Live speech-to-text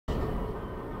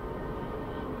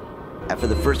For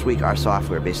the first week, our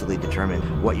software basically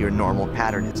determined what your normal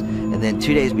pattern is. And then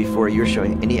 2 days before you're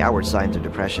showing any outward signs of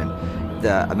depression,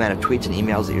 the amount of tweets and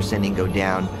emails that you're sending go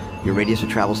down, your radius of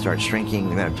travel starts shrinking,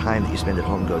 the amount of time that you spend at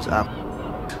home goes up.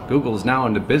 Google is now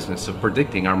in the business of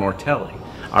predicting our mortality,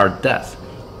 our death,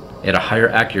 at a higher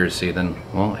accuracy than,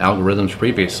 well, algorithms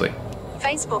previously.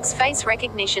 Facebook's face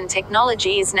recognition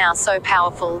technology is now so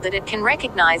powerful that it can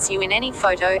recognize you in any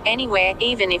photo, anywhere,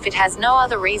 even if it has no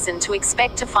other reason to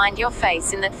expect to find your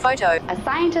face in that photo. A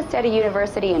scientist at a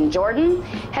university in Jordan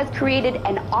has created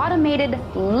an automated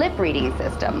lip reading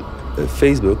system.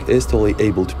 Facebook is totally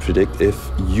able to predict if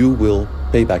you will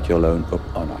pay back your loan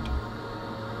or not.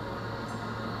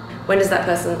 When does that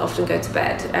person often go to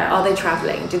bed? Are they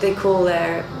traveling? Do they call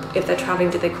if they're traveling,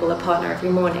 do they call a partner every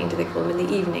morning? Do they call them in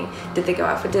the evening? Did they go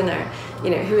out for dinner? You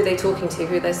know, who are they talking to?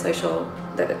 Who are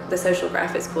their the social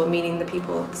graph is called, meaning the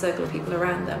circle of people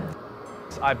around them.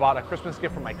 I bought a Christmas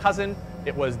gift from my cousin.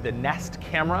 It was the Nest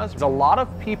cameras. There's a lot of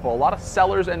people, a lot of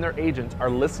sellers and their agents are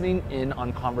listening in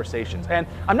on conversations. And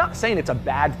I'm not saying it's a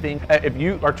bad thing. If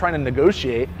you are trying to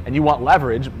negotiate and you want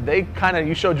leverage,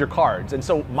 you showed your cards. And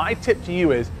so my tip to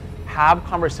you is have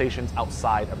conversations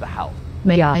outside of the house.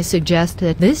 May I suggest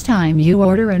that this time you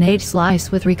order an 8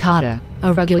 slice with ricotta,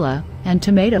 arugula, and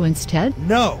tomato instead?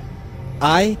 No!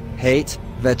 I hate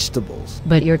vegetables.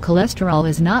 But your cholesterol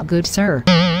is not good, sir.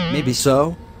 Maybe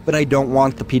so, but I don't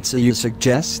want the pizza you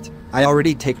suggest. I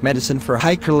already take medicine for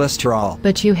high cholesterol.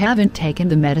 But you haven't taken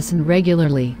the medicine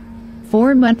regularly.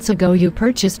 4 months ago you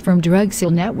purchased from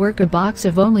Drugstore Network a box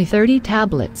of only 30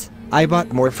 tablets. I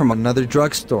bought more from another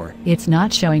drugstore. It's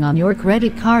not showing on your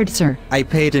credit card, sir. I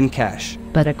paid in cash.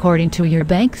 But according to your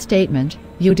bank statement,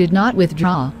 you did not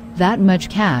withdraw that much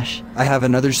cash. I have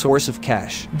another source of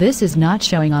cash. This is not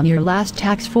showing on your last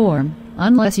tax form,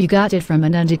 unless you got it from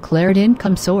an undeclared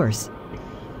income source.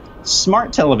 Smart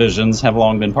televisions have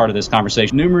long been part of this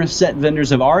conversation. Numerous set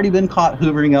vendors have already been caught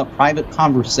hoovering up private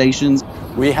conversations.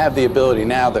 We have the ability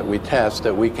now that we test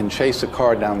that we can chase a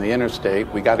car down the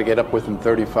interstate. We got to get up within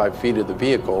 35 feet of the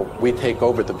vehicle. We take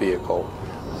over the vehicle.